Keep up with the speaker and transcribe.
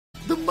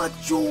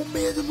macho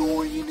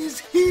Mandalorian is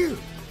here!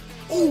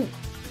 Oh,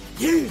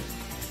 yeah!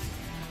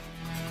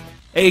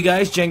 Hey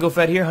guys, Django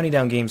Fett here, Honey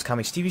Down Games,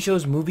 comics, TV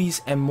shows,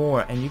 movies, and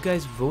more. And you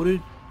guys voted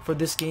for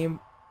this game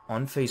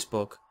on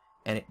Facebook,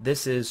 and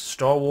this is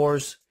Star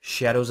Wars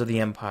Shadows of the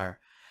Empire.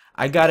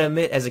 I gotta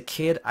admit, as a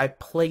kid, I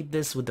played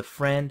this with a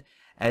friend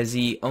as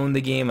he owned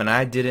the game and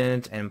I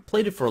didn't, and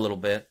played it for a little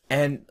bit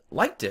and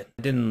liked it.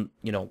 I didn't,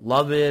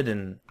 love it,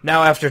 and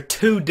now after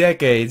 2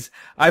 decades,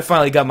 I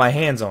finally got my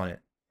hands on it.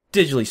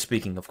 Digitally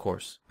speaking, of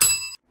course.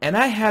 And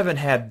I haven't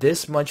had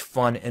this much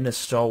fun in a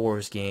Star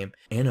Wars game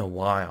in a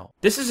while.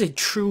 This is a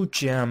true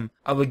gem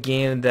of a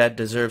game that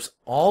deserves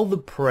all the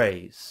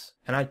praise,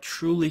 and I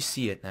truly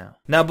see it now.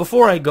 Now,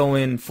 before I go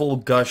in full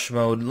gush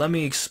mode, let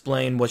me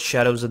explain what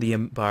Shadows of the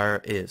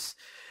Empire is.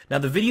 Now,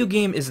 the video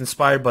game is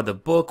inspired by the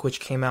book, which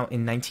came out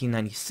in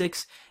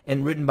 1996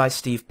 and written by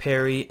Steve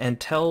Perry, and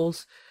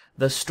tells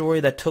the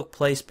story that took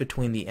place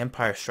between The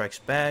Empire Strikes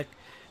Back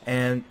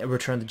and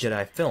Return of the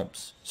Jedi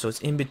films. So it's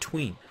in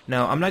between.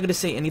 Now, I'm not going to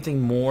say anything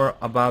more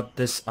about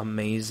this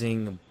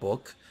amazing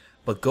book,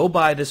 but go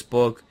buy this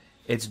book.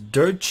 It's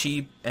dirt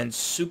cheap and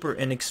super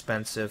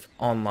inexpensive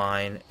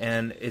online,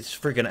 and it's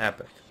freaking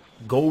epic.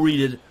 Go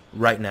read it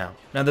right now.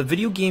 Now, the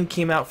video game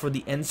came out for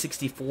the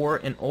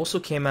N64 and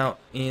also came out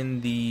in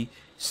the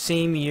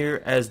same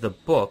year as the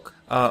book,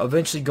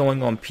 eventually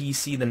going on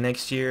PC the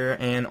next year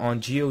and on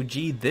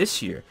GOG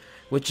this year,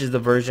 which is the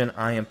version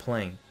I am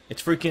playing.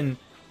 It's freaking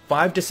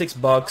 $5 to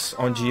 $6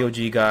 on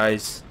GOG,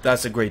 guys.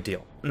 That's a great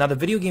deal. Now, the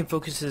video game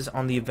focuses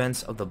on the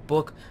events of the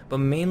book, but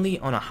mainly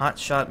on a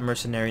hotshot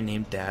mercenary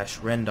named Dash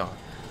Rendar,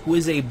 who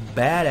is a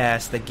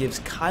badass that gives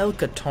Kyle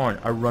Katarn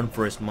a run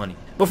for his money.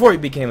 Before he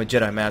became a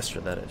Jedi Master,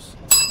 that is.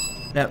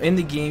 Now, in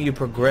the game, you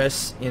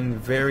progress in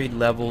varied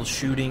levels,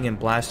 shooting and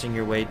blasting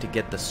your way to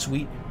get the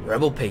sweet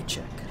Rebel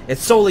paycheck.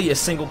 It's solely a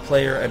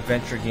single-player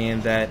adventure game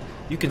that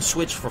you can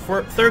switch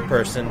from third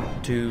person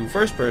to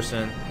first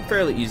person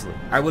fairly easily.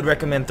 I would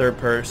recommend third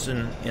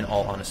person in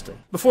all honesty.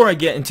 Before I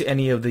get into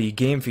any of the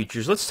game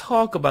features, let's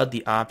talk about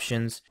the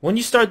options. When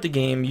you start the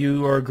game,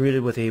 you are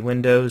greeted with a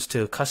windows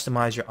to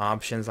customize your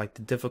options like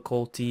the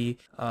difficulty,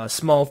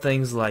 small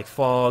things like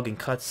fog and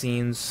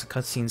cutscenes.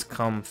 Cutscenes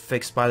come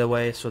fixed, by the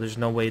way, so there's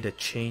no way to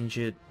change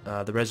it,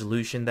 the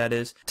resolution that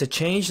is. To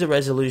change the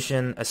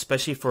resolution,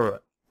 especially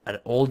for an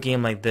old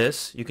game like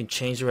this, you can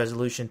change the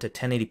resolution to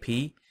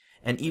 1080p.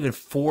 And even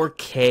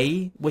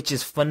 4K, which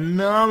is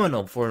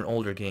phenomenal for an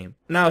older game.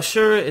 Now,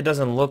 sure, it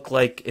doesn't look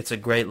like it's a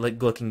great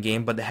looking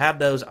game, but to have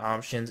those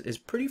options is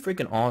pretty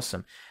freaking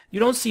awesome. You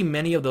don't see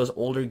many of those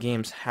older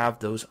games have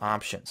those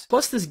options.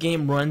 Plus, this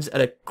game runs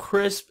at a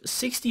crisp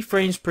 60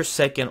 frames per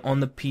second on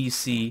the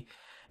PC,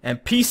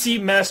 and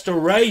PC Master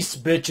Race,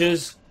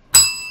 bitches!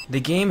 The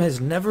game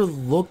has never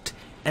looked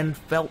and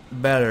felt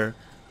better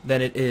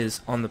than it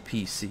is on the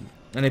PC.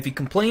 And if you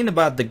complain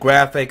about the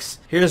graphics,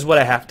 here's what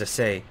I have to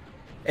say.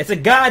 It's a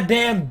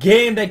goddamn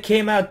game that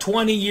came out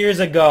 20 years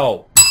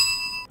ago.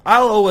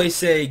 I'll always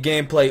say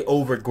gameplay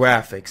over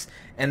graphics,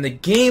 and the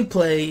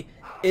gameplay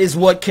is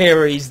what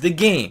carries the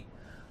game.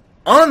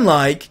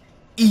 Unlike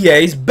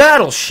EA's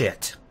battle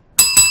shit.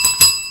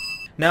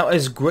 Now,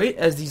 as great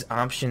as these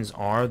options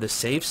are, the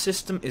save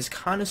system is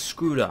kind of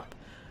screwed up.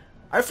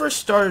 I first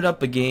started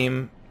up a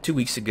game 2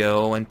 weeks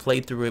ago and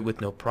played through it with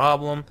no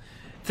problem,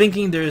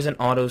 thinking there's an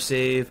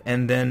autosave,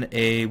 and then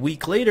a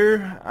week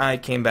later I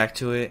came back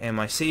to it and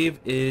my save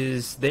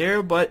is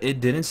there, but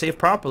it didn't save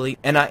properly,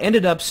 and I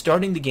ended up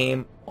starting the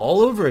game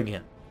all over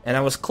again, and I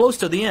was close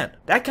to the end.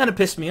 That kind of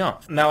pissed me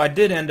off. Now, I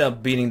did end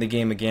up beating the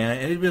game again,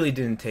 and it really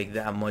didn't take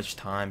that much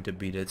time to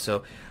beat it,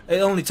 so it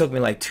only took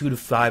me like 2 to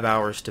 5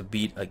 hours to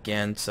beat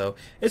again, so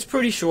it's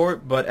pretty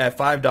short, but at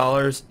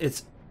 $5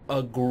 it's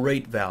a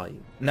great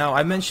value. Now,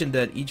 I mentioned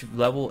that each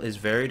level is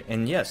varied,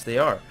 and yes, they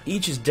are.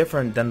 Each is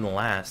different than the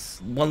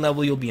last. One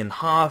level you'll be in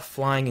Hoth,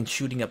 flying and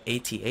shooting up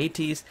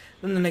AT-ATs,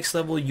 then the next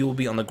level you'll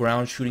be on the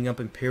ground shooting up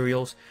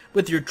Imperials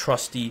with your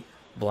trusty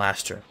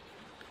blaster.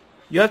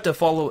 You have to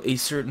follow a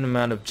certain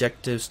amount of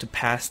objectives to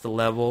pass the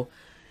level,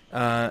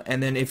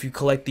 and then if you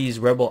collect these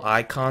rebel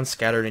icons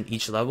scattered in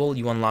each level,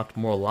 you unlock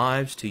more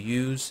lives to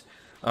use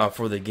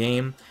for the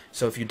game.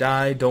 So if you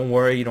die, don't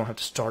worry, you don't have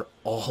to start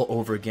all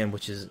over again,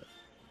 which is,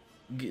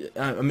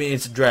 I mean,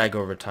 it's a drag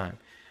over time.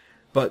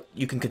 But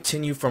you can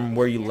continue from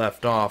where you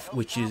left off,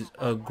 which is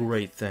a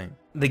great thing.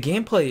 The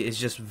gameplay is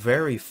just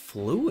very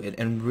fluid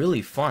and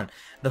really fun.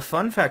 The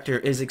fun factor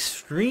is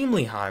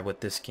extremely high with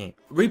this game.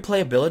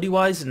 Replayability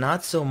wise,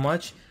 not so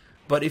much,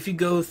 but if you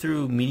go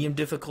through medium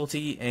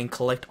difficulty and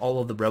collect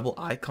all of the rebel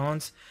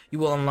icons, you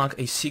will unlock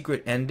a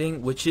secret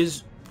ending, which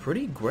is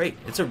pretty great.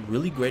 It's a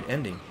really great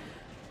ending.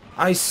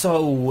 I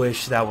so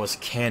wish that was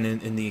canon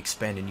in the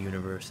expanded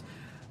universe.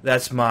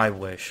 That's my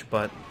wish,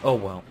 but oh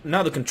well.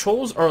 Now, the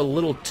controls are a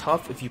little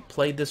tough if you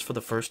played this for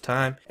the first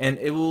time, and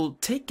it will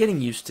take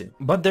getting used to.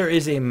 But there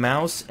is a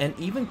mouse and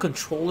even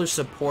controller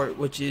support,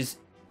 which is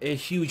a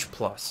huge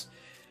plus.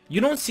 You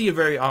don't see it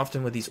very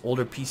often with these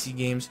older PC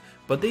games,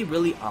 but they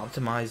really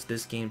optimized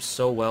this game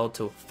so well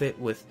to fit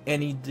with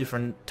any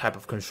different type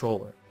of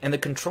controller. And the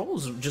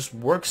controls just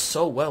work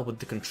so well with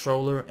the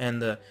controller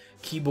and the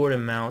keyboard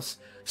and mouse.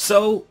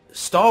 So,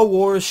 Star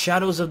Wars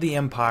Shadows of the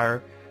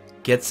Empire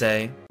gets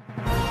a...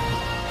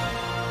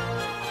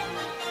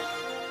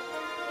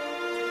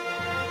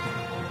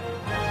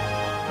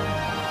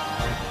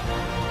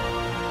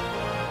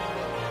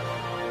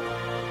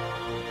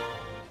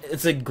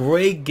 It's a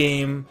great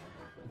game,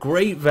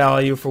 great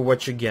value for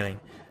what you're getting.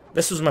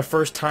 This was my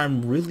first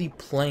time really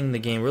playing the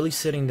game, really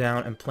sitting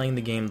down and playing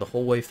the game the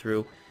whole way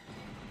through.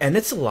 And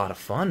it's a lot of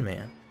fun,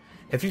 man.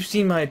 If you've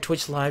seen my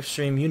Twitch live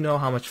stream, you know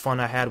how much fun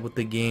I had with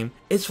the game.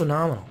 It's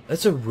phenomenal.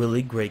 It's a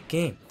really great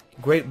game.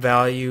 Great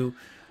value.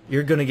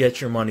 You're gonna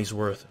get your money's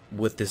worth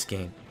with this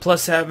game.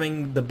 Plus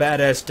having the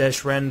badass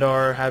Desh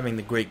Rendar, having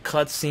the great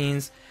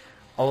cutscenes.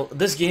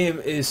 This game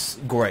is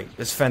great.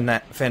 It's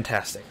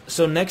fantastic.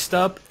 So next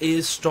up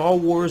is Star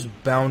Wars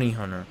Bounty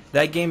Hunter.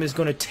 That game is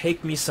going to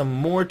take me some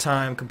more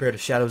time compared to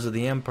Shadows of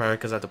the Empire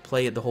because I have to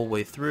play it the whole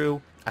way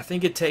through. I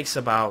think it takes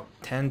about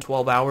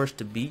 10-12 hours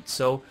to beat,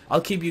 so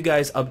I'll keep you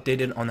guys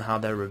updated on how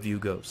that review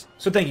goes.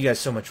 So thank you guys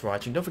so much for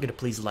watching. Don't forget to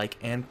please like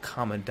and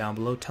comment down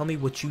below. Tell me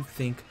what you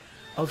think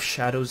of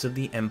Shadows of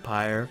the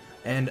Empire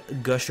and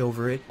gush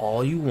over it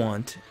all you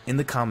want in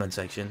the comment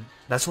section.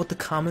 That's what the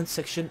comment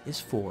section is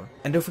for.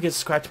 And don't forget to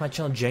subscribe to my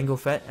channel, Django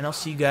Fett, and I'll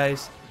see you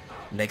guys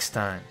next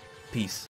time. Peace.